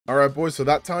All right, boys, so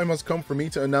that time has come for me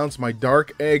to announce my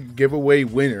dark egg giveaway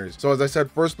winners. So as I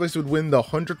said, first place would win the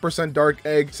 100% dark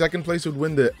egg, second place would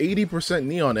win the 80%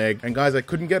 neon egg, and guys, I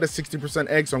couldn't get a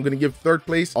 60% egg, so I'm gonna give third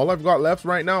place. All I've got left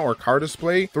right now are car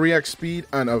display, 3x speed,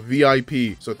 and a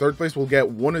VIP. So third place will get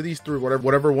one of these three,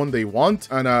 whatever one they want.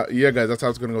 And yeah, guys, that's how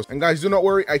it's gonna go. And guys, do not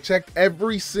worry, I checked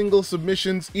every single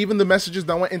submissions, even the messages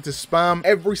that went into spam,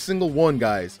 every single one,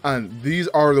 guys, and these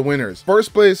are the winners.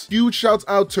 First place, huge shouts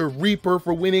out to Reaper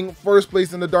for winning first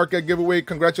place in the dark egg giveaway.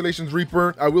 Congratulations,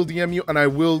 Reaper. I will DM you and I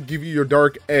will give you your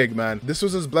dark egg, man. This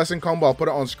was his blessing combo. I'll put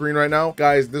it on screen right now.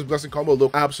 Guys, this blessing combo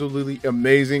looked absolutely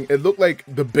amazing. It looked like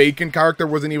the bacon character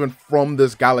wasn't even from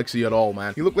this galaxy at all,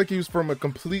 man. He looked like he was from a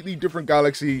completely different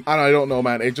galaxy, and I don't know,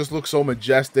 man. It just looked so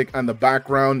majestic, and the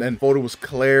background and photo was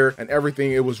clear and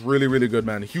everything. It was really, really good,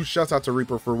 man. Huge shouts out to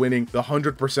Reaper for winning the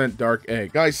 100% dark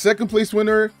egg. Guys, second place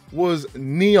winner was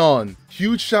Neon.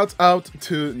 Huge shouts out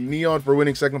to Neon for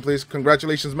winning second place.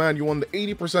 Congratulations, man. You won the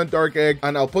 80% dark egg,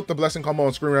 and I'll put the blessing combo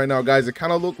on screen right now, guys. It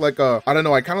kind of looked like a, I don't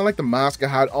know, I kind of like the mask I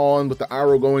had on with the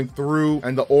arrow going through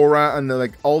and the aura and the,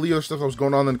 like, all the other stuff that was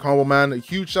going on in the combo, man.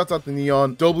 Huge shouts out to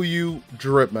Neon. W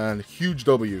drip, man. Huge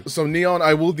W. So Neon,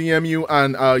 I will DM you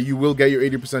and you will get your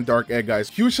 80% dark egg, guys.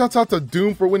 Huge shouts out to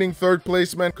Doom for winning third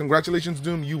place, man. Congratulations,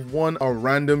 Doom. You've won a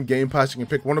random game pass. You can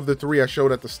pick one of the three I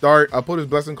showed at the start. I'll put his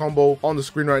blessing combo on the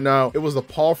screen right now. It was the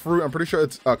paw fruit. I'm pretty sure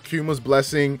it's Kuma's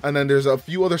blessing, and then there's a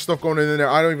few other stuff going in there.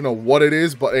 I don't even know what it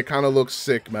is, but it kind of looks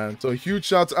sick, man. So huge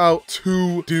shouts out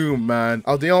to Doom, man.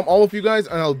 I'll DM all of you guys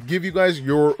and I'll give you guys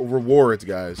your rewards,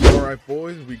 guys. All right,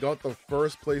 boys, we got the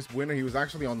first place winner. He was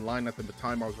actually online at the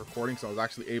time I was recording, so I was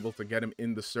actually able to get him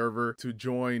in the server to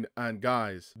join. And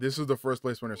guys, this is the first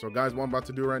place winner. So guys, what I'm about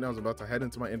to do right now is I'm about to head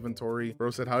into my inventory.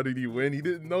 Bro said, how did he win? He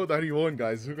didn't know that he won,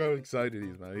 guys. Look how excited he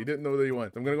is, man. He didn't know that he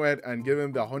won. So I'm gonna go ahead and give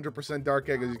him the 100% dark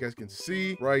egg, as you guys can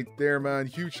see right there, man.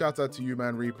 Huge shouts out to you,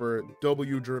 man, Reaper.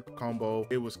 W drip combo.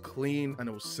 It was clean and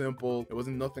it was simple. It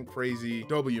wasn't nothing crazy.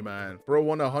 W, man. Bro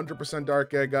won 100%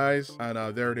 dark egg, guys.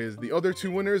 And there it is. The other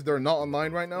two winners, they're not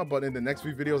online right now, but in the next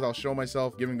few videos, I'll show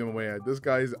myself giving them away. This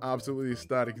guy is absolutely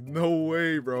ecstatic. No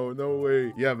way, bro. No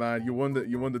way. Yeah, man. You won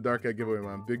the dark egg giveaway,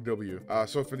 man. Big W.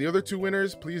 So for the other two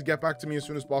winners, please get back to me as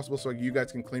soon as possible so you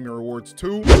guys can claim your rewards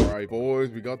too. All right, boys.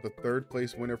 We got the third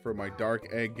place winner for my dark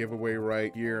egg giveaway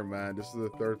right here, man. This is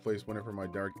the third place winner for my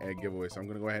dark egg giveaway. So I'm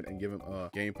gonna go ahead and give him a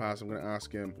game pass. I'm gonna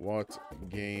ask him what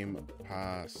game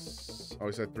pass. Oh,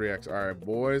 he said 3x. All right,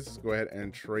 boys, let's go ahead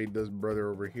and trade this brother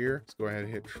over here. Let's go ahead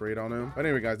and hit trade on him. But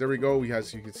anyway, guys, there we go. You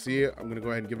can see it. I'm gonna go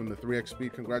ahead and give him the 3x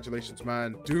speed. Congratulations,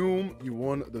 man. Doom, you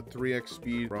won the 3x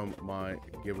speed from my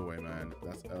giveaway, man.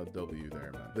 That's a W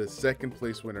there, man. The second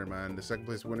place winner, man. The second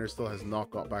place winner still has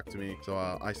not got back to me, so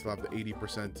I still have the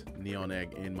 80% neon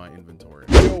egg in my inventory.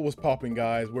 Yo, what's popping,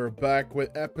 guys? We're back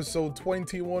with episode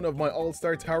 21 of my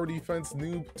all-star tower defense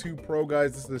Noob 2 Pro,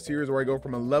 guys. This is the series where I go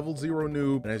from a level 0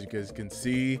 noob, and as you guys can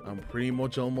see, I'm pretty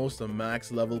much almost a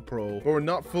max level pro, but we're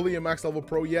not fully a max level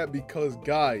pro yet because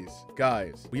guys,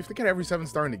 we have to get every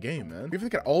 7-star in the game, man. We have to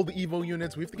get all the evo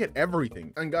units. We have to get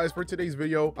everything. And guys, for today's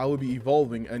video, I will be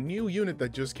evolving a new unit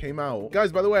that just came out.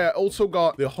 Guys, by the way, I also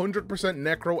got the 100%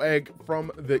 necro egg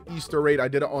from the Easter raid. I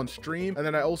did it on stream, and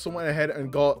then I also went ahead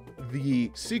and got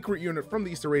the secret unit from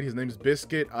the Easter raid. His name is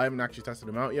Biscuit. I haven't actually tested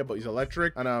him out yet, but he's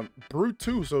electric, and brute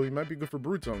too, so he might be good for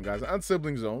brute zone, guys, and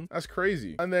sibling zone. That's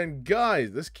crazy. And then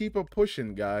guys, let's keep it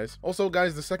pushing, guys. Also,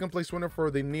 guys, the second place winner for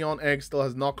the neon egg still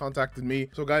has not contacted me,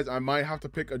 so guys, I might have to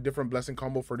pick a different blessing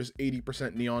combo for this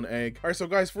 80% neon egg. All right, so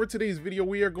guys, for today's video,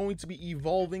 we are going to be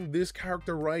evolving this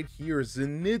character right here,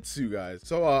 Zenitsu, guys.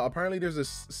 So apparently there's a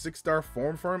 6-star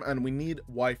form for him, and we need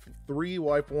wife 3,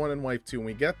 wife 1, and wife 2, and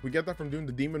we get that from doing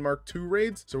the Demon Mark 2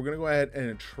 raids. So we're gonna go ahead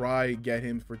and try get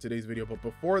him for today's video. But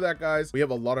before that, guys, we have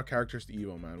a lot of characters to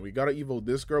evo, man. We gotta evo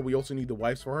this girl. We also need the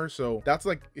wives for her, so that's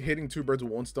like hitting 2 birds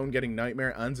with 1 stone, getting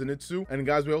Nightmare and Zenitsu. And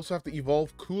guys, we also have to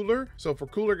evolve Cooler. So for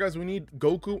Cooler, guys, we need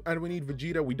Goku and we need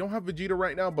Vegeta. We don't have Vegeta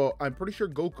right now, but I'm pretty sure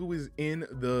Goku is in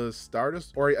the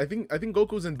Stardust, or I think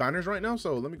Goku's in banners right now.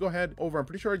 So let me go ahead over. I'm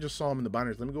pretty sure I just saw him in the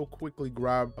banners. Let me go quickly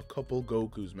grab a couple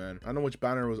Gokus, man. I don't know which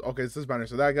banner was. Okay, it's this banner.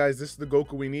 So that, guys, this is the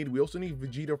Goku we need. We also need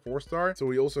Vegeta 4-star, so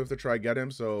we also have to try get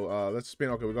him. So let's spin.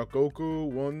 Okay, we got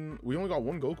Goku. We only got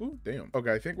 1 Goku. Damn.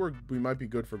 Okay, I think we might be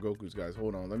good for Gokus, guys.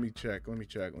 Hold on, let me check.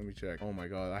 Oh my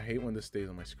god, I hate when this stays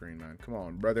on my screen, man. Come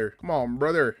on,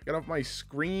 brother, get off my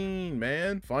screen,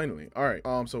 man. Finally. All right,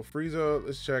 so Frieza,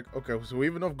 let's check. Okay, so we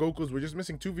have enough Gokus. We're just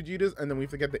missing 2 Vegetas, and then we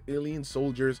have to get the alien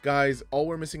soldiers, guys. All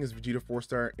we're missing is Vegeta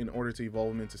 4-star in order to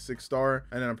evolve him into 6-star,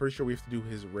 and then I'm pretty sure we have to do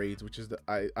his raids, which is the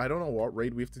I don't know what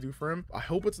raid we have to do for him. I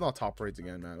hope it's not top raids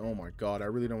again, man. Oh my god, I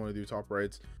really don't want to do top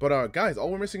raids. But guys, all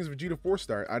we're missing missing is Vegeta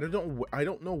 4-star. I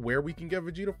don't know where we can get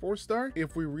Vegeta 4-star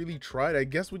if we really tried. I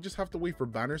guess we just have to wait for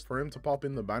banners for him to pop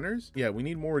in the banners. Yeah, we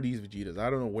need more of these Vegetas. I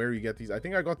don't know where you get these. I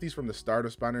think I got these from the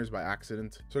Stardust banners by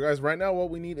accident. So guys, right now what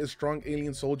we need is strong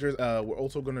alien soldiers. We're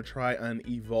also gonna try and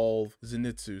evolve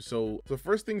Zenitsu. So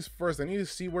first things first, I need to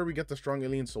see where we get the strong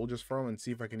alien soldiers from and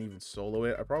see if I can even solo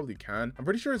it. I probably can. I'm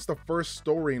pretty sure it's the first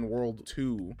story in World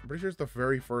 2. I'm pretty sure it's the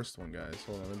very first one, guys.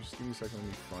 Hold on, let me just give me a second. Let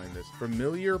me find this.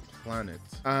 Familiar Planet.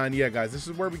 And yeah, guys, this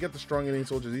is where we get the strong alien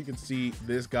soldiers. You can see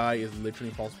this guy is literally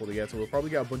impossible to get, so we'll probably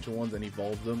get a bunch of ones and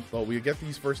evolve them, but we get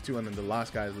these first two, and then the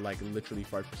last guy is like literally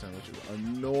 5%, which is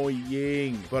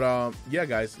annoying. But yeah,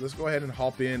 guys, let's go ahead and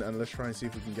hop in and let's try and see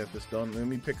if we can get this done. Let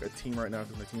me pick a team right now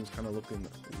because my team's kind of looking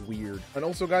weird. And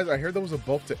also, guys, I heard there was a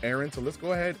buff to Aaron, so let's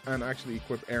go ahead and actually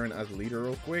equip Aaron as leader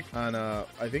real quick. And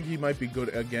I think he might be good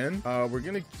again. We're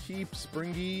gonna keep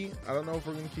Springy. I don't know if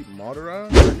we're gonna keep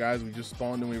Madara. Right, guys, we just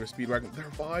spawned and we were speedwalking.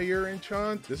 They're fire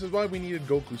enchant. This is why we needed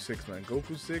Goku 6, man.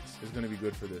 Goku 6 is gonna be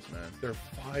good for this, man. They're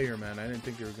fire, man. I didn't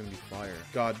think they were gonna be fire.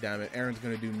 God damn it. Aaron's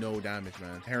gonna do no damage,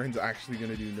 man. Aaron's actually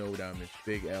gonna do no damage.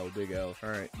 Big L, big L. All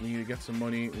right, we need to get some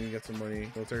money. We need to get some money.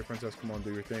 Military princess, come on,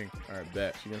 do your thing. All right,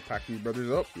 bet. She gonna pack these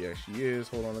brothers up? Yeah, she is.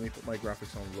 Hold on, let me put my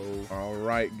graphics on low. All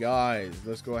right, guys,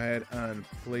 let's go ahead and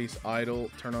place idle.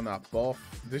 Turn on that buff.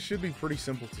 This should be pretty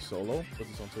simple to solo. Put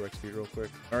this on 2 XP real quick.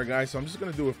 All right, guys, so I'm just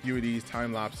gonna do a few of these,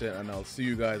 time lapse it, and I'll see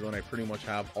you guys when I pretty much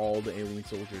have all the alien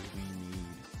soldiers we need.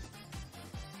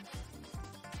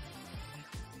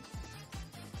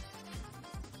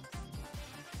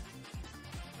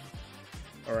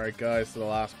 All right, guys, so the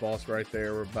last boss right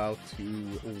there, we're about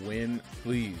to win.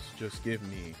 Please just give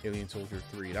me Alien Soldier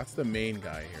 3. That's the main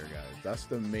guy here, guys. That's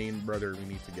the main brother we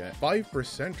need to get.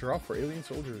 5% drop for Alien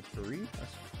Soldier 3?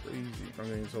 That's crazy. From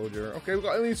Alien Soldier. Okay, we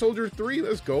got Alien Soldier 3.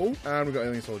 Let's go. And we got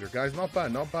Alien Soldier. Guys, not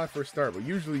bad. Not bad for a start, but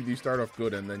usually you start off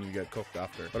good and then you get cooked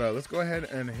after. But let's go ahead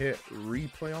and hit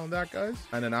replay on that, guys.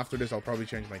 And then after this, I'll probably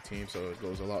change my team so it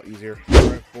goes a lot easier. All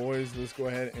right, boys, let's go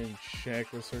ahead and check.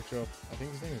 Let's search up. I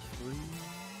think his name is Free.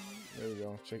 There we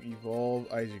go. Check evolve.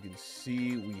 As you can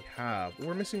see, we have.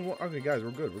 We're missing one. Okay, guys,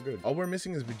 we're good. We're good. All we're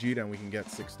missing is Vegeta, and we can get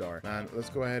 6-star. Man, let's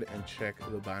go ahead and check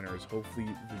the banners. Hopefully,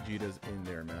 Vegeta's in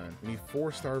there, man. We need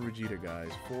 4-star Vegeta, guys.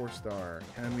 4-star.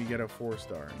 Can we get a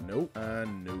 4-star? Nope.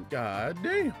 And nope. God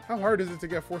dang. How hard is it to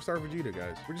get 4-star Vegeta,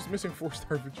 guys? We're just missing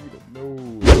 4-star Vegeta.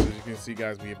 No. As you can see,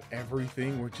 guys, we have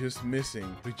everything. We're just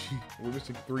missing Vegeta. We're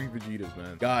missing 3 Vegetas,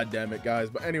 man. God damn it, guys.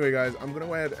 But anyway, guys, I'm gonna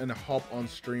go ahead and hop on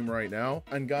stream right now.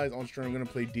 And guys, on stream, I'm gonna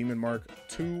play Demon Mark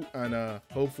 2, and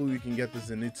hopefully we can get the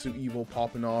Zenitsu Evo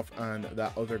popping off and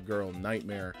that other girl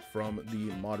Nightmare from the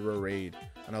Madara raid,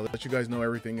 and I'll let you guys know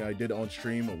everything I did on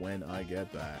stream when I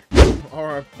get back. All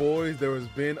right, boys, there has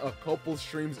been a couple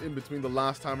streams in between the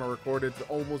last time I recorded. It's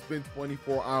almost been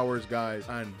 24 hours, guys,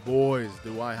 and boys,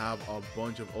 do I have a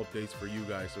bunch of updates for you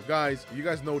guys. So guys, you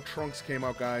guys know Trunks came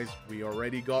out, guys. We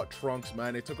already got Trunks,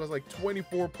 man. It took us like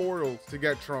 24 portals to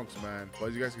get Trunks, man, but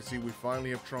as you guys can see, we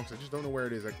finally have Trunks. I just don't know where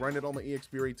it is. I grinded all my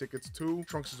EXP rate tickets too.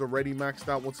 Trunks is already maxed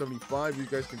out 175. You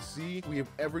guys can see we have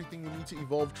everything we need to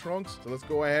evolve Trunks. So let's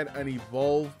go ahead and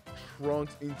evolve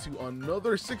Trunks into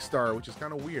another 6-star, which is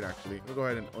kind of weird actually. We'll go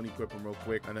ahead and unequip him real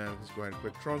quick, and then let's go ahead and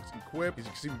click Trunks, equip. As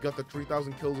you can see, we got the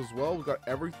 3,000 kills as well. We got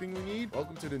everything we need.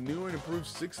 Welcome to the new and improved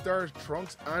 6-stars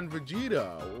Trunks and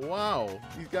Vegeta. Wow,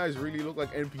 these guys really look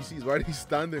like NPCs. Why are they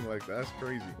standing like that? That's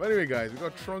crazy. But anyway, guys, we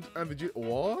got Trunks and Vegeta.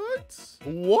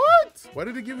 What? Why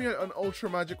did they give me an ultra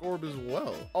magic orb as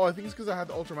well? Oh, I think it's because I had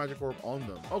the ultra magic orb on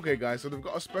them. Okay, guys, so they've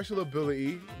got a special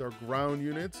ability. They're ground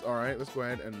units. All right, let's go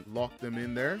ahead and lock them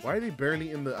in there. Why are they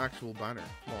barely in the actual banner?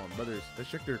 Come on, brothers, let's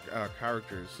check their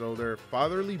characters. So they're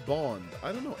fatherly bond.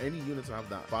 I don't know any units that have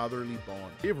that fatherly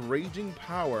bond. They have raging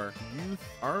power, youth,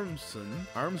 armsman,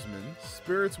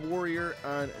 spirits warrior,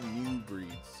 and new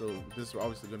breeds. So this is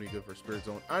obviously going to be good for spirit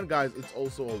zone. And guys, it's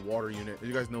also a water unit. As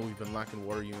you guys know, we've been lacking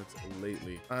water units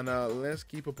lately. And let's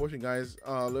keep it pushing, guys.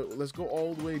 Let's go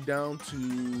all the way down to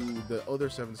the other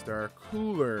 7-star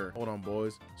Cooler. Hold on,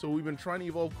 boys. So we've been trying to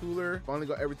evolve Cooler. Finally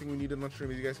got everything we needed on stream.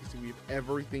 As you guys can see, we have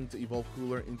everything to evolve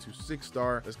Cooler into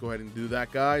 6-star. Let's go ahead and do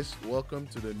that, guys. Welcome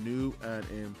to the new and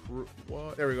improved.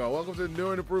 What? There we go. Welcome to the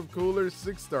new and improved Cooler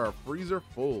 6-star Freezer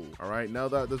full. All right, now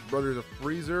that this brother is a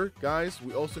freezer, guys,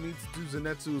 we also need to do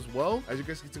Zenitsu as well. As you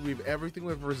guys can see, we have everything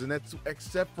for Zenitsu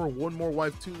except for one more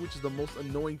wife 2, which is the most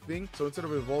annoying thing. So instead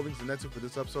of evolving Zenitsu for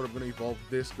this episode, I'm going to evolve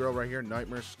this girl right here,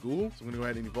 Nightmare School. So I'm going to go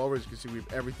ahead and evolve her. As you can see, we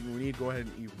have everything we need. Go ahead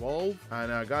and evolve.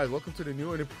 And guys, welcome to the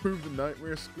new and improved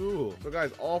Nightmare School. So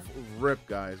guys, off rip,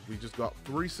 guys, we just got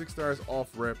 3 6-stars off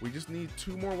rip. We just need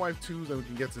 2 more wife 2s and we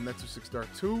can get to Netsu 6-star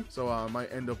 2. So I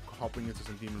might end up hopping into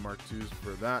some Demon Mark 2s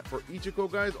for that. For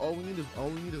Ichiko, guys, all we need is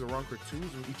a Ranker 2s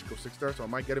with Ichiko 6-star. So I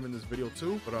might get him in this video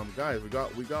too. But guys, we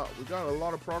got a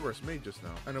lot of progress made just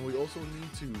now. And then we also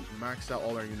need to max out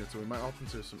all our units. So we might opt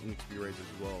into some EXP raids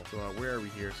as well. So where are we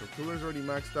here? So Cooler's already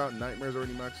maxed out. Nightmare's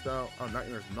already maxed out. Oh,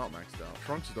 Nightmare's not maxed out.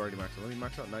 Trunks is already maxed out. Let me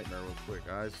max out Nightmare real quick,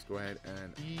 guys. Let's go ahead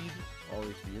and feed all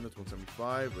EXP units.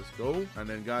 175. Let's go. And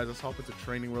then guys, let's hop into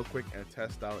training real quick and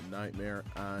test out Nightmare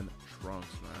and Trunks,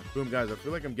 man. Boom, guys. I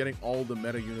feel like I'm getting all the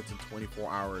meta units in 24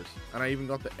 hours. And I even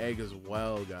got the egg as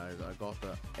well, guys. I got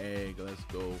the egg. Let's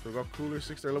go. So we got Cooler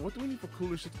 6-star. What do we need for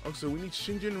Cooler 6? Oh, so we need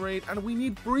Shinjin Raid and we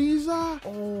need Frieza.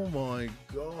 Oh my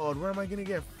god. Where am I gonna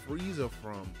get Frieza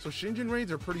from? So Shinjin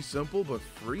Raids are pretty simple, but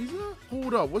Frieza?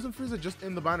 Hold up. Wasn't Frieza just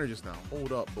in the banner just now?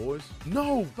 Hold up, boys.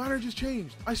 No, banner just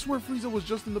changed. I swear Frieza was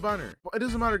just in the banner. But it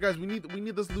doesn't matter, guys. We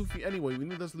need this Luffy anyway. We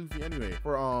need this Luffy anyway.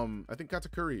 For I think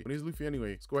Katakuri. We need Luffy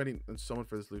anyway. Let's go ahead and summon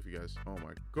for this Luffy, guys. Oh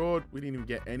my god. We didn't even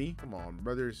get any. Come on,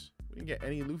 brothers. We didn't get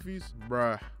any Luffys.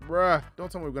 Bruh.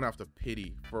 Don't tell me we're gonna have to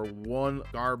pity for one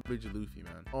garbage Luffy,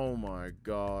 man. Oh my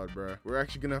god, bruh. We're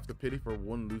actually gonna have to pity for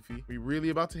one Luffy. We really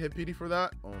about to hit pity for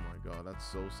that? Oh my god, that's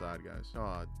so sad, guys.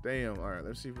 God damn. All right,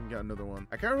 let's see if we can get another one.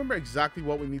 I can't remember exactly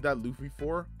what we need that Luffy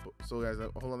for. So guys,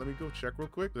 hold on, let me go check real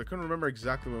quick. I couldn't remember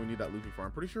exactly what we need that Luffy for.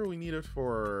 I'm pretty sure we need it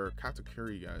for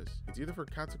Katakuri, guys. It's either for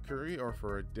Katakuri or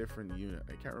for a different unit.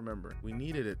 I can't remember. We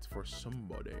needed it for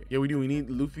somebody. Yeah, we do. We need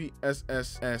Luffy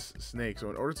SSS Snake. So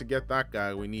in order to get that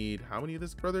guy, we need how many of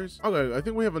this, brothers? Okay, I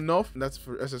think we have enough. And that's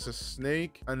for SSS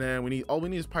Snake. And then all we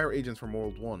need is Pyro Agents from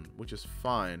World 1, which is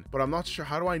fine. But I'm not sure.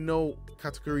 How do I know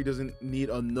Katakuri doesn't need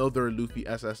another Luffy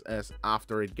SSS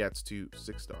after it gets to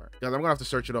 6-star? Guys, I'm gonna have to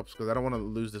search it up because I don't want to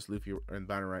lose this Luffy in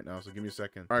banner right now. So give me a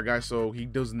second. All right, guys. So he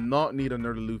does not need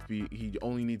another Luffy. He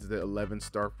only needs the 11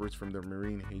 star fruits from the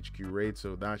Marine HQ raid.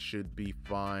 So that should be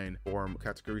fine for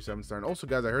Katakuri 7-star. And also,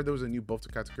 guys, I heard there was a new buff to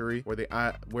Katakuri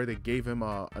where they gave him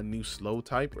a new slow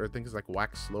type, or I think it's like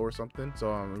wax slow or something. So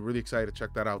I'm really excited to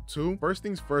check that out too. First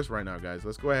things first right now, guys,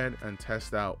 let's go ahead and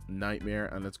test out Nightmare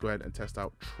and let's go ahead and test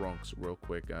out Trunks real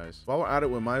quick, guys. While we're at it,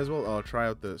 we might as well try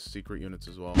out the secret units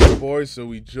as well. Boys, so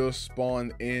we just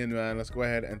spawned in, man. Let's go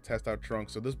ahead and test out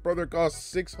Trunks. So this brother costs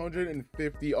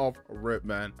 650 off rip,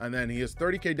 man, and then he has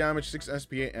 30k damage, 6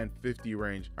 SPA and 50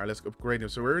 range. All right, let's upgrade him.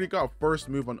 So we already got a first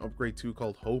move on upgrade 2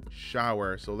 called Hope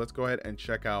Shower. So let's go ahead and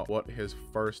check out what his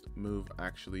first move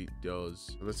actually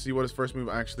does. So let's see what his first move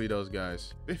actually does,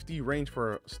 guys. 50 range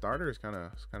for a starter is kind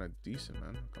of decent,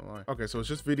 man. Not gonna lie. Okay, so it's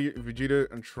just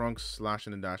Vegeta and Trunks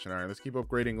slashing and dashing. All right, let's keep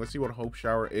upgrading. Let's see what Hope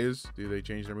Shower is. Do they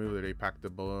change their move? Do they pack the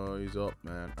boys up,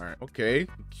 man? All right, okay.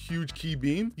 Huge key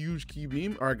beam.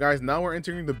 All right, guys, now we're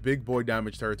entering the big boy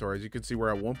damage territory. As you can see,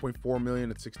 we're at 1.4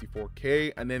 million at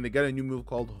 64k, and then they got a new move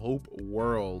called Hope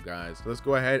Whirl, guys. So let's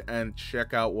go ahead and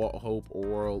check out what Hope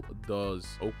Whirl does.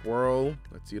 Hope Whirl.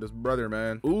 Let's see this brother,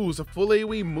 man. Ooh, it's a full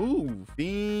AoE move.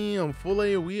 Damn, full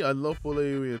AoE. I love full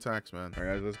AoE attacks, man. All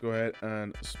right, guys, let's go ahead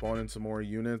and spawn in some more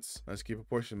units. Let's keep it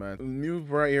pushing, man.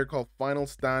 Move right here called Final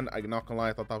Stand. I'm not gonna lie,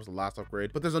 I thought that was the last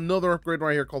upgrade, but there's another upgrade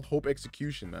right here called Hope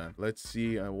Execution, man. Let's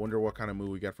see. I wonder what kind of move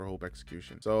we get for Hope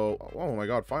Execution. So, oh my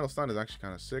god, Final Stand is actually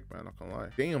kind of sick, man. Not gonna lie.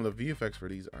 Damn, the VFX for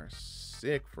these are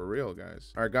sick for real,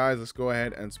 guys. All right, guys, let's go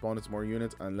ahead and spawn in some more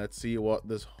units and let's see what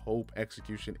this Hope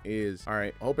Execution is. All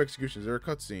right, Hope Execution. Is there a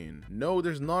cutscene? No,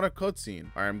 there's not a cutscene.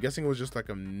 All right, I'm guessing it was just like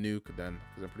a nuke then,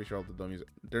 because I'm pretty sure all the dummies,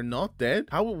 they're not dead.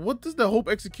 What does the Hope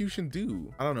Execution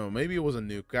do? I don't know. Maybe it was a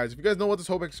nuke, guys. If you guys know what this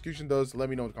Hope Execution does, let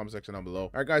me know in the comment section down below.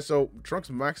 All right, guys, so Trunks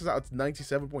maxes out. It's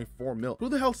 97.4 mil. Who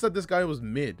the hell said this guy was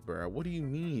mid, bro? What do you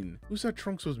mean? Who said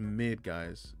Trunks was mid,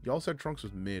 guys? Y'all said Trunks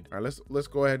was mid. All right, let's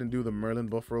go ahead and do the Merlin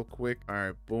buff real quick. All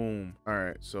right, boom. All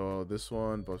right, so this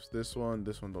one buffs this one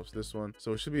buffs this one,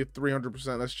 so it should be a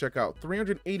 300%. Let's check out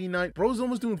 389. Bro's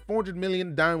almost doing 400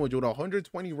 million damage with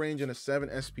 120 range and a 7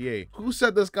 SPA. Who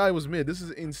said this guy was mid? This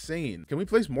is insane. Can we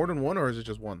place more than one, or is it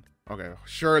just one? Okay,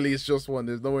 surely it's just one.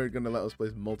 There's no way you're gonna let us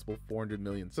place multiple 400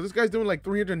 million. So this guy's doing like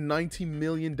 390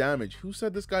 million damage. Who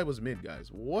said this guy was mid, guys?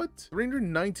 What?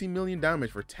 390 million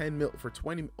damage for 10 mil for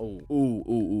 20.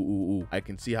 Ooh. I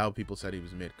can see how people said he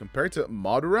was mid. Compared to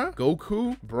Madara,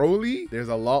 Goku, Broly, there's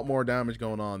a lot more damage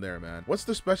going on there, man. What's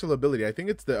the special ability? I think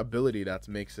it's the ability that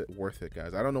makes it worth it,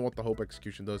 guys. I don't know what the Hope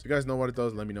Execution does. If you guys know what it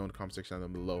does, let me know in the comment section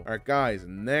down below. All right, guys,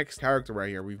 next character right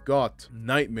here, we've got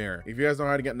Nightmare. If you guys know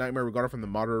how to get Nightmare, we got it from the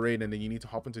Madara raid. raid, and then you need to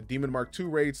hop into Demon Mark 2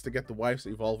 raids to get the wives to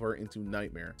evolve her into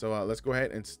Nightmare. So let's go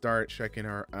ahead and start checking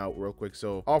her out real quick.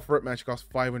 So off rip, man, she costs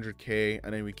 500k,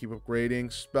 and then we keep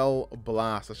upgrading. Spell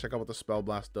Blast. Let's check out what the Spell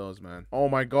Blast does, man. Oh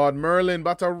my god, Merlin,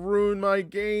 about to ruin my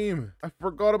game. I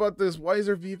forgot about this. Why is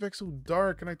her VFX so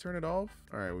dark? Can I turn it off?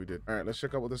 All right, we did. All right, let's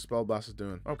check out what the Spell Blast is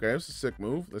doing. Okay, this is a sick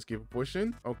move. Let's keep it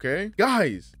pushing. Okay,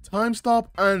 guys, time stop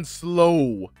and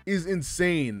slow is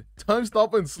insane. Time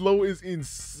stop and slow is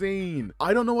insane.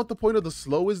 I don't know what the point of the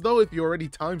slow is though if you already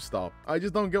time stop. I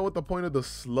just don't get what the point of the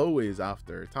slow is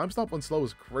after. Time stop and slow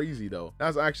is crazy though.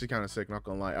 That's actually kind of sick, not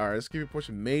gonna lie. All right, let's keep it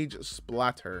pushing. Mage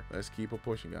Splatter. Let's keep it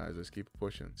pushing, guys. Let's keep it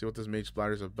pushing. See what this Mage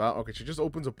Splatter is about. Okay, she just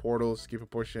opens a portal. Let's keep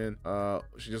it pushing.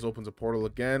 She just opens a portal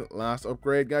again. Last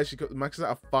upgrade, guys. She maxes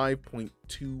out at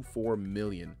 5.24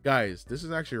 million. Guys, this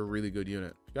is actually a really good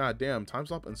unit. God damn, time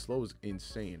stop and slow is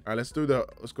insane. All right, let's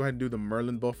go ahead and do the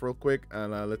Merlin buff real quick,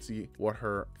 and let's see what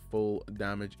her full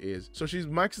damage is. So she's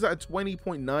maxes at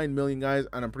 20.9 million, guys,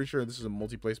 and I'm pretty sure this is a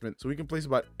multi-placement, so we can place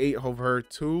about 8 of her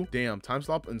too. Damn, time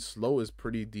stop and slow is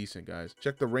pretty decent, guys.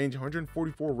 Check the range,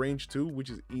 144 range too, which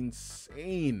is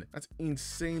insane. That's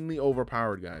insanely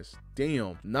overpowered, guys.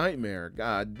 Damn, Nightmare,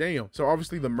 god damn. So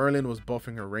obviously the Merlin was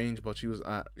buffing her range, but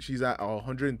she's at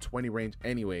 120 range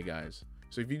anyway, guys.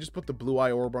 So if you just put the blue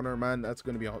eye orb on her, man, that's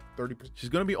going to be 30%. She's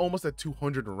going to be almost at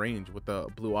 200 range with the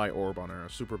blue eye orb on her, a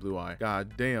super blue eye.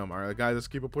 God damn. All right, guys, let's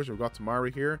keep it pushing. We've got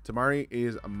Tamari here. Tamari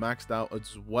is maxed out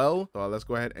as well. So let's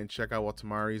go ahead and check out what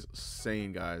Tamari's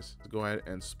saying, guys. Let's go ahead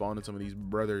and spawn in some of these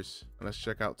brothers. And let's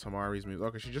check out Tamari's moves.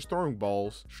 Okay, she's just throwing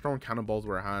balls. She's throwing cannonballs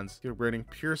with her hands. Keep upgrading.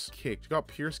 Pierce Kick. She got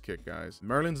Pierce Kick, guys.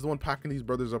 Merlin's the one packing these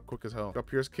brothers up quick as hell. Got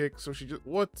Pierce Kick. So she just...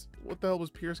 What the hell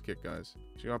was Pierce Kick, guys?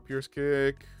 She got Pierce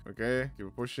Kick. Okay, keep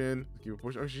it pushing. Keep it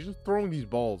pushing. Oh, she's just throwing these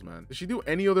balls, man. Does she do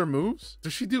any other moves?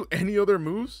 Does she do any other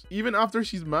moves? Even after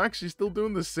she's maxed, she's still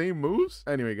doing the same moves?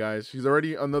 Anyway, guys, she's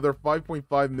already another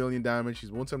 5.5 million damage. She's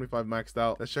 175 maxed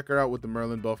out. Let's check her out with the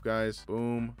Merlin buff, guys.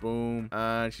 Boom, boom.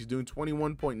 And she's doing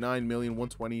 21.9 million,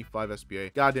 125 SPA.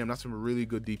 Goddamn, that's some really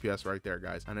good DPS right there,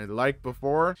 guys. And like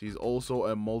before, she's also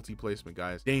a multi-placement,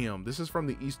 guys. Damn, this is from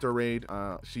the Easter raid.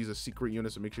 She's a secret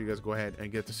unit, so make sure you guys go ahead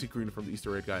and get the secret unit from the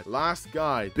Easter raid, guys. Last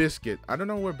guy, Biscuit. I don't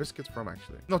know where Biscuit's from,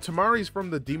 actually. No, Tamari's from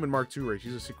the Demon Mark 2 raid.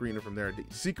 She's a secret unit from there. The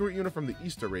secret unit from the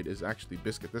Easter raid is actually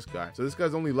Biscuit, this guy. So this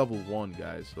guy's only level 1,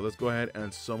 guys. So let's go ahead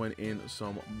and summon in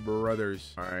some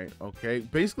brothers. All right, okay.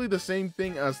 Basically the same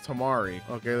thing as Tamari.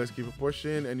 Okay, let's keep it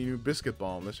pushing. And you Biscuit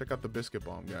Bomb. Let's check out the Biscuit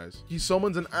Bomb, guys. He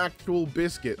summons an actual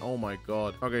Biscuit. Oh my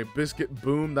god. Okay, Biscuit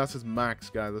Boom. That's his max,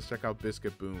 guys. Let's check out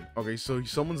Biscuit Boom. Okay, so he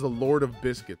summons the Lord of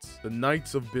Biscuits. The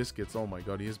Knights of Biscuits. Oh my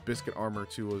god. He has Biscuit Armor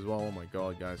too as well. Oh my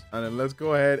god, guys. And then let's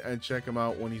go ahead and check him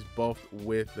out when he's buffed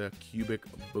with the Cubic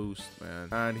Boost, man.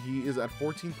 And he is at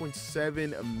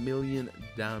 14.7 million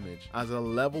damage. As a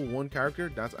level 1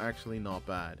 character, that's actually not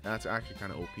bad. That's actually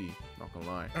kind of OP, not gonna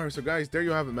lie. All right, so guys, there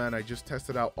you have it, man. I just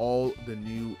tested out all the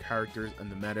new characters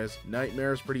and the metas.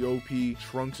 Nightmare is pretty OP.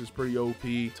 Trunks is pretty OP.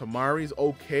 Tamari's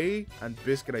okay. And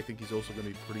Biscuit, I think he's also gonna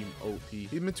be pretty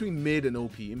OP. In between mid and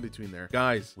OP, in between there.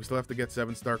 Guys, we still have to get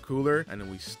 7-star Cooler, and then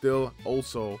we still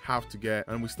also have to get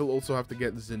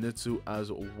Zenitsu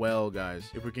as well, guys.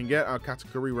 If we can get our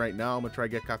Katakuri right now, I'm gonna try to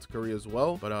get Katakuri as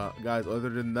well. But guys, other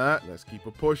than that, let's keep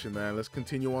it pushing, man. Let's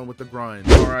continue on with the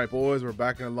grind. All right, boys, we're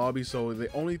back in the lobby. So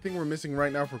the only thing we're missing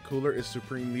right now for Cooler is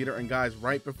Supreme Leader. And guys,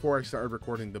 right before I started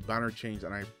recording, the banner changed,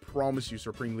 and I promise you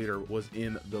Supreme Leader was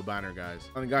in the banner, guys.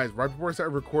 And guys, right before I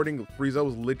started recording, Frieza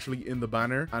was literally in the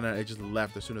banner, and it just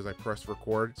left as soon as I pressed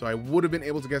record. So I would have been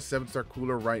able to get 7-star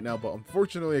Cooler right now, but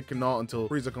unfortunately I cannot until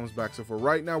Frieza comes back. So for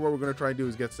right now, what we're gonna try to do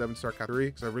is get 7-star Katakuri,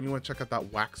 because I really want to check out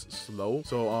that Wax Slow.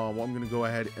 So what I'm gonna go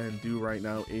ahead and do right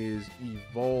now is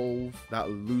evolve that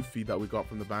Luffy that we got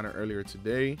from the banner earlier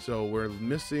today. So we're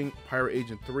missing Pirate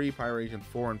Agent 3, Pirate Agent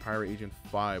 4, and Pirate Agent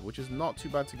 5, which is not too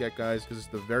bad to get, guys, because it's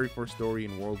the very first story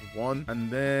in World 1. And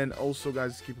then also,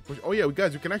 guys, keep it pushing. Oh yeah,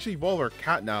 guys, we can actually evolve our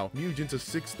cat now. Muge into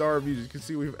 6-star Muge. You can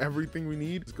see we have everything we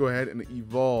need. Let's go ahead and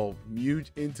evolve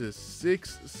Muge into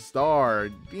 6-star.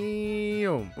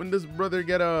 Damn. When does brother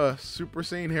get a Super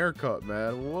Saiyan haircut,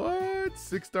 man? What?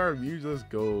 6-star Muge. Let's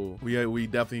go. We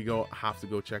definitely have to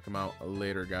go check him out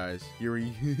later, guys. Here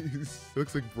he is.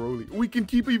 Looks like Broly. We can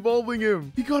keep evolving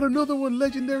him. He got another one,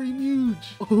 legendary legendary Mewge.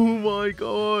 Oh my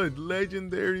god,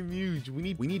 legendary Mewge.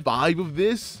 We need 5 of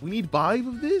this. We need 5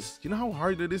 of this. Do you know how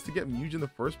hard it is to get Mewge in the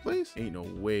first place? Ain't no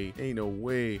way. Ain't no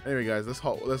way. Anyway, guys,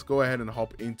 let's go ahead and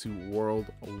hop into World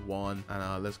 1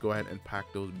 and let's go ahead and pack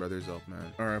those brothers up,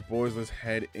 man. All right, boys, let's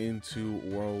head into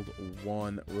World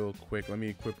 1 real quick. Let me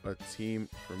equip a team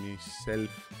for myself.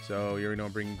 So you already know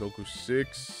I'm bringing Goku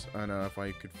 6, and if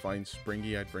I could find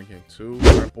Springy, I'd bring him 2.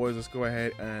 All right, boys, let's go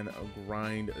ahead and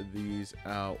grind these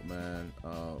out, man.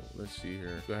 Let's see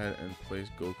here. Go ahead and place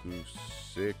Goku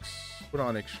 6. Put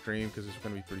on extreme because it's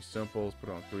gonna be pretty simple. Let's put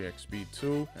on 3x speed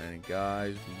 2, and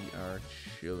guys, we are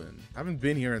chilling. I haven't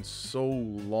been here in so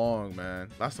long, man.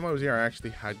 Last time I was here, I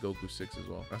actually had Goku 6 as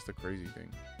well. That's the crazy thing.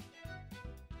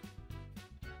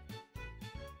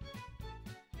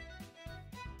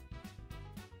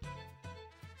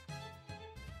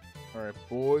 All right,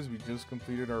 boys, we just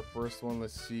completed our first one.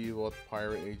 Let's see what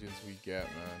pirate agents we get,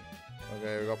 man.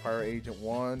 Okay, we got Pirate Agent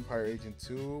 1, Pirate Agent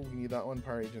 2. We need that one,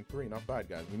 Pirate Agent 3. Not bad,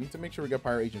 guys. We need to make sure we get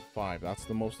Pirate Agent 5. That's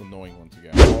the most annoying one to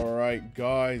get. All right,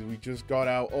 guys, we just got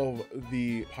out of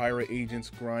the Pirate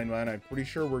Agents grind, man. I'm pretty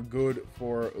sure we're good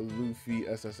for Luffy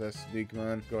SSS Stick,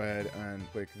 man. Go ahead and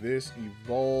click this,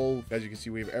 evolve. As you can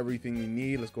see, we have everything we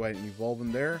need. Let's go ahead and evolve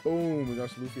in there. Boom, we got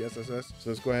Luffy SSS.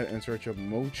 So let's go ahead and search up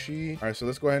Mochi. All right, so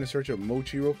let's go ahead and search up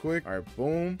Mochi real quick. All right,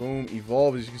 boom, boom,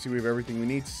 evolve. As you can see, we have everything we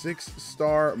need.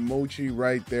 6-star Mochi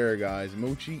right there, guys.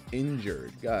 Mochi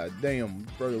injured. God damn,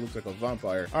 brother looks like a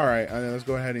vampire. All right, and then let's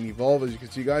go ahead and evolve. As you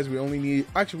can see, guys, we only need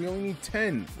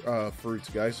 10 fruits,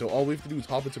 guys. So all we have to do is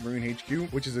hop into Marine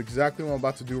HQ, which is exactly what I'm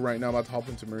about to do right now. I'm about to hop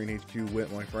into Marine HQ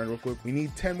with my friend real quick. We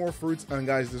need 10 more fruits, and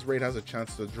guys, this raid has a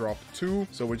chance to drop 2.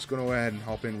 So we're just gonna go ahead and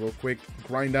hop in real quick,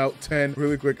 grind out 10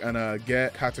 really quick, and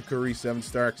get Katakuri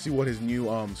 7-star. See what his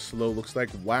new slow looks like.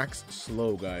 Wax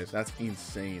slow, guys. That's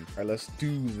insane. All right, let's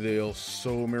do this.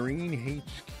 So Marine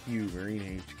HQ, where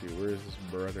is this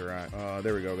brother at?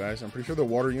 There we go, guys. I'm pretty sure the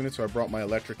water unit, so I brought my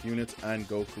electric units and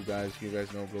Goku, guys. You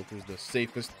guys know Goku's the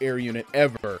safest air unit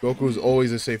ever. Goku's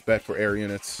always a safe bet for air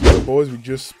units. So boys, we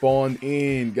just spawned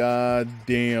in. God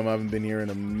damn, I haven't been here in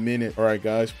a minute. All right,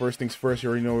 guys, first things first, you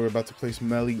already know we're about to place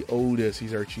Meliodas.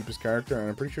 He's our cheapest character, and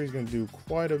I'm pretty sure he's gonna do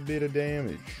quite a bit of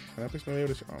damage. Can I place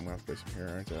Meliodas? Oh, I'm gonna have to place him here,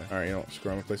 aren't I? All right, you know,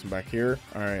 screw, I'm gonna place him back here.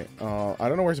 All right, I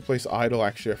don't know where to place Idol,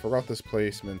 actually. I forgot this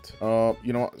placement.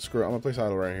 You know what, screw it, I'm gonna place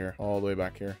Idol right here, all the way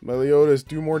back here. Meliodas,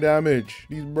 do more damage.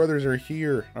 These brothers are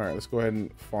here. All right, let's go ahead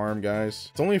and farm, guys.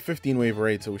 It's only a 15 wave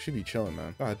raid, so we should be chilling,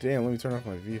 man. God damn, let me turn off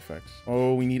my VFX.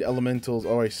 Oh, we need elementals.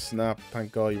 Oh, I snapped.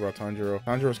 Thank God you brought Tanjiro.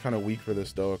 Tanjiro's kind of weak for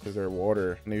this though, because they're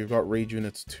water. And we've got raid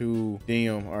units too.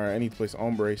 Damn. All right, I need to place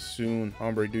Ombre soon.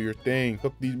 Ombre, do your thing.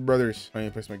 Cook these brothers. I need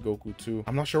to place my Goku too.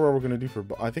 I'm not sure what we're gonna do for.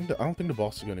 I don't think the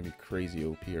boss is gonna be crazy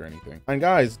OP or anything. And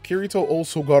guys, Kirito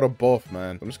also got a buff,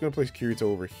 man. I'm just gonna place Kirito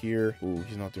over here. Ooh,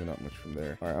 he's not doing that much from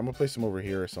there. All right, I'm gonna place him over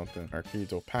here or something. All right,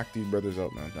 Kirito, pack these brothers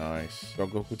up, man. Nice. Got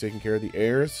Goku taking care of the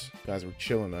heirs. Guys, we're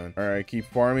chilling, man. All right, keep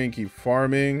farming, keep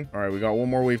farming. All right, we got one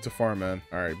more wave to farm, man.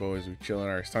 All right, boys, we're chilling.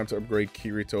 All right, it's time to upgrade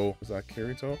Kirito. Is that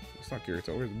Kirito? It's not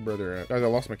Kirito. Where's the brother at? Guys, I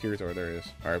lost my Kirito. There he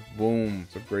is. All right, boom.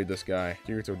 Let's upgrade this guy.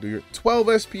 Kirito, do your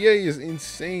 12 SPA is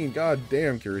insane. God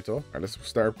damn, Kirito. All right, let's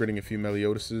start upgrading a few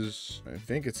Meliodases. I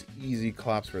think it's easy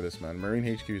claps for this, man. Marine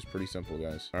HQ is pretty simple,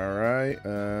 guys. All right,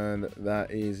 and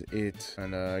that is it.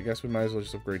 And I guess we might as well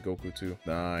just upgrade Goku too.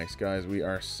 Nice, guys. We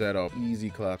are set up. Easy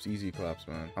claps,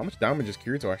 man. How much damage is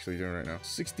Kirito actually doing right now?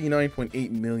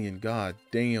 69.8 million. God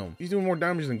damn. He's doing more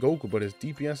damage than Goku, but his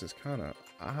DPS is kind of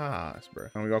bro.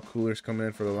 And we got coolers coming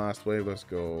in for the last wave. Let's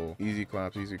go. Easy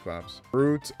claps, easy claps.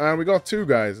 Fruits. And we got 2,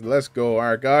 guys. Let's go. All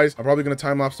right, guys. I'm probably going to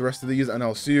time lapse the rest of these, and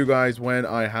I'll see you guys when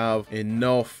I have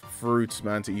enough fruits,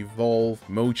 man, to evolve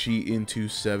Mochi into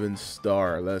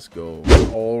 7-star. Let's go.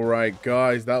 All right,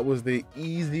 guys. That was the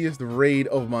easiest raid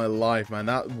of my life, man.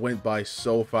 That went by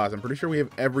so fast. I'm pretty sure we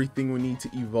have everything we need to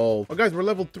evolve. Oh, guys, we're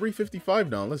level 355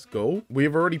 now. Let's go. We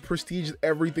have already prestiged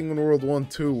everything in World 1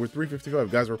 too. We're 355.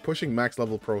 Guys, we're pushing max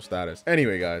level pro status.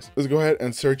 Anyway, guys, let's go ahead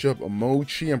and search up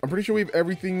Mochi. I'm pretty sure we have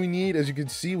everything we need. As you can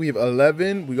see, we have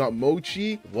 11. We got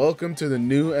Mochi. Welcome to the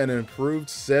new and improved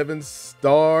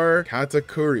 7-star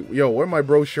Katakuri. Yo, where my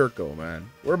bro Shirko, man?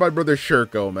 Where my brother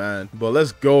Shirko, man? But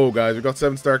let's go, guys. We got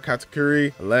 7-star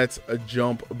Katakuri. Let's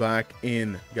jump back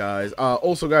in, guys.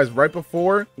 Also, guys, right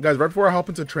before I hop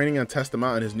into training and test him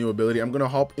out and his new ability, I'm gonna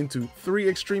hop into 3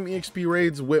 extreme EXP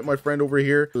raids with my friend over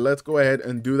here. Let's go ahead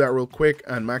and do that real quick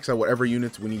and max out whatever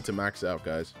units we need to max out,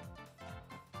 guys.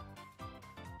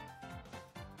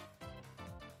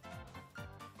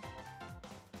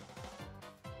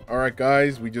 All right,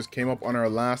 guys, we just came up on our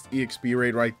last EXP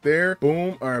raid right there.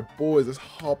 Boom. All right, boys, let's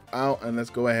hop out and let's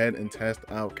go ahead and test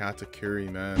out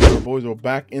Katakuri, man. All right, boys, we're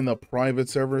back in the private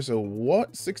server. So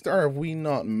what 6-star have we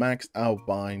not maxed out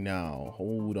by now?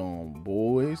 Hold on,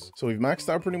 boys. So we've maxed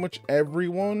out pretty much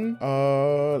everyone.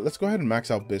 Let's go ahead and max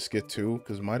out Biscuit too,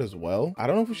 because might as well. I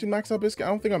don't know if we should max out Biscuit. I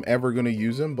don't think I'm ever gonna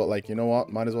use him, but like, you know what?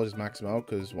 Might as well just max him out,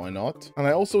 because why not? And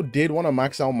I also did want to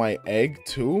max out my egg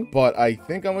too, but I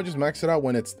think I'm gonna just max it out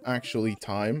when it's actually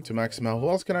time to max him out. Who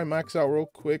else can I max out real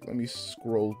quick? Let me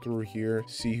scroll through here,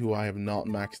 see who I have not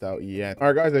maxed out yet.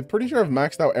 All right, guys, I'm pretty sure I've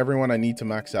maxed out everyone I need to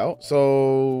max out.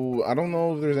 So I don't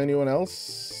know if there's anyone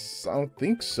else. I don't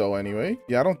think so anyway.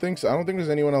 Yeah, I don't think so. I don't think there's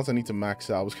anyone else I need to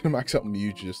max out. I was gonna max out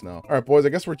Mew just now. All right, boys, I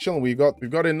guess we're chilling. We've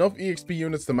got enough EXP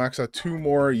units to max out 2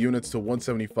 more units to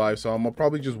 175. So I'm gonna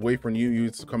probably just wait for new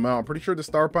units to come out. I'm pretty sure the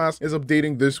star pass is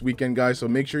updating this weekend, guys. So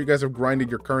make sure you guys have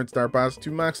grinded your current star pass to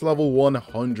max level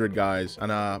 100, guys.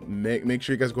 And make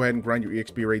sure you guys go ahead and grind your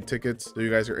EXP raid tickets so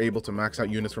you guys are able to max out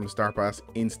units from the star pass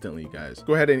instantly, guys.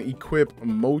 Go ahead and equip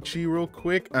Mochi real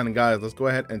quick. And guys, let's go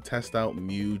ahead and test out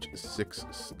Mewge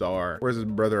 6-star. Where's his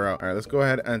brother out? All right, let's go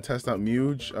ahead and test out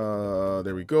Mewge.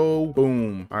 There we go.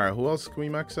 Boom. All right, who else can we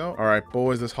max out? All right,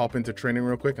 boys, let's hop into training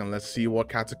real quick and let's see what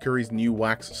Katakuri's new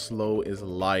wax slow is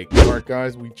like. All right,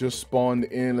 guys, we just spawned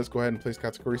in. Let's go ahead and place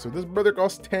Katakuri. So this brother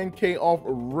costs 10k off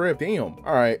rip. Damn.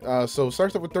 All right, so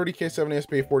starts off with 30k, 70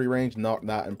 SP, 40 range. Not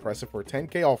that impressive for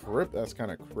 10k off rip. That's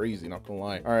kind of crazy, not gonna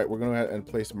lie. All right, we're gonna go ahead and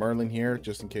place Merlin here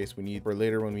just in case we need for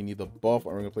later when we need the buff.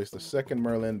 And we're gonna place the second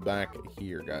Merlin back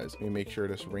here, guys. Let me make sure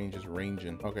this range is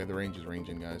ranging. Okay, the range is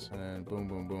ranging, guys. And boom,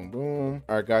 boom, boom, boom.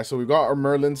 All right, guys, so we got our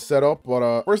Merlin set up,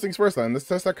 but first things first, then let's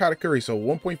test that Katakuri. So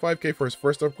 1.5k for his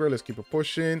first upgrade. Let's keep it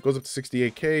pushing. Goes up to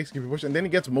 68k. Let's keep it pushing. And then he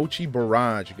gets Mochi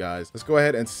Barrage, guys. Let's go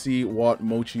ahead and see what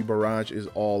Mochi Barrage is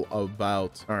all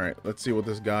about. All right, let's see what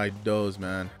this guy does,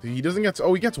 man. He doesn't get,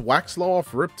 oh, he gets Wax Slow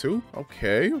off rip too.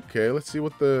 Okay, let's see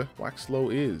what the Wax Slow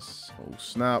is. Oh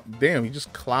snap. Damn, he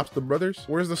just claps the brothers.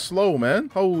 Where's the slow, man?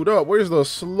 Hold up, where's the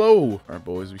slow? All right,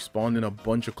 boys, we spawned in a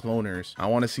bunch of cloners. I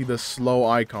want to see the slow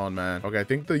icon, man. Okay, I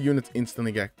think the units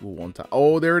instantly get one time.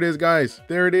 Oh, there it is, guys.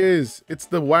 There it is. It's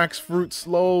the Wax Fruit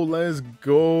Slow. Let's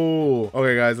go.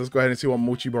 Okay, guys, let's go ahead and see what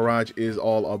Mochi Barrage is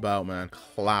all about, man.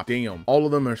 Clap. Damn, all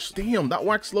of them are, damn, that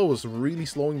Wax Slow is really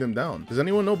slowing them down. Does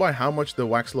anyone know by how much the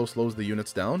Wax Slow slows the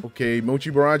units down? Okay, Mochi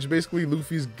Barrage, basically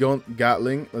Luffy's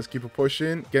Gatling. Let's keep it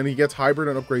pushing. Again, he gets Hybrid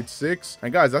on upgrade 6.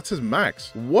 And guys, that's his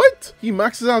max. What? He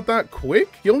maxes out that quick?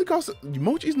 He only costs,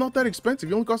 Mochi's not that expensive.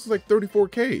 He only costs like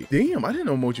 34k. Damn, I didn't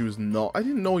know Mochi was not, I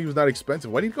didn't know he was that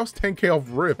expensive. Why did he cost 10k off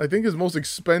rip? I think his most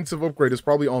expensive upgrade is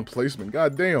probably on placement.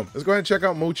 God damn. Let's go ahead and check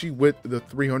out Mochi with the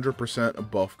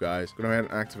 300% buff, guys. Go ahead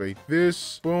and activate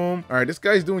this. Boom. All right, this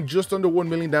guy's doing just under 1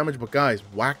 million damage, but guys,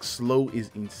 Wax Slow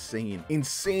is insane.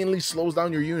 Insanely slows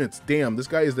down your units. Damn, this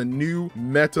guy is the new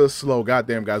meta slow. God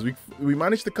damn, guys. We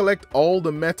managed to collect all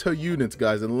the meta units,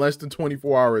 guys, in less than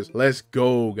 24 hours. Let's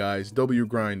go, guys. W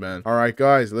grind, man. All right,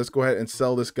 guys, let's go ahead and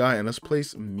sell this guy and let's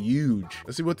place Mewge.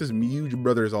 Let's see what this Mewge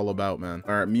brother is all about, man.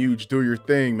 All right, Mewge, do your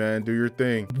thing, man. Do your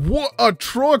thing. What? A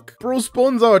truck? Bro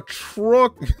spawns a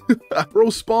truck. Bro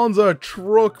spawns a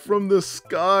truck from the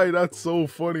sky. That's so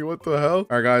funny. What the hell?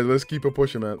 All right, guys, let's keep it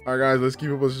pushing, man. All right, guys, let's keep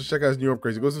it pushing. Check out his new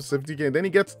upgrades. He goes to 70k and then he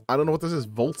gets, I don't know what this is,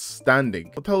 Volt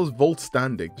Standing. What the hell is Volt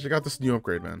Standing? Check out this new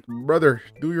upgrade, man. Brother,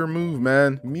 do your move,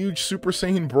 man. Mewge Super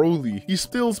Saiyan Broly. He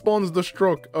still spawns the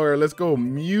truck. All right, let's go.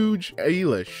 Mewge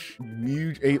Ailish.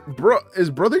 Bro, is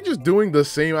brother just doing the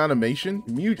same animation?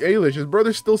 Mewge Ailish. His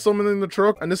brother's still summoning the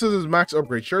truck and this is his max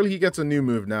upgrade. Surely he gets a new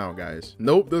move now, guys.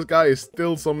 Nope, this guy is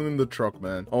still summoning the truck,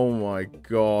 man. Oh my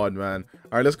god, man.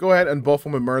 All right, let's go ahead and buff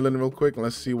him with Merlin real quick and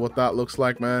let's see what that looks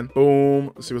like, man.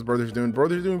 Boom. Let's see what brother's doing.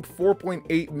 Brother's doing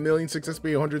 4.8 million, 6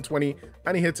 SP, 120,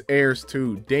 and he hits airs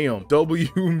too. Damn. W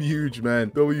Mewge,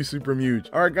 man. W Super Mewge.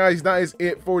 All right, guys, that is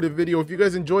it for the video. If you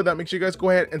guys enjoyed that, make sure you guys go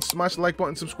ahead and smash the like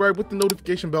button, subscribe with the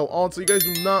notification bell on so you guys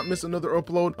do not miss another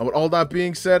upload. And with all that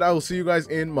being said, I will see you guys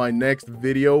in my next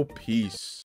video. Peace.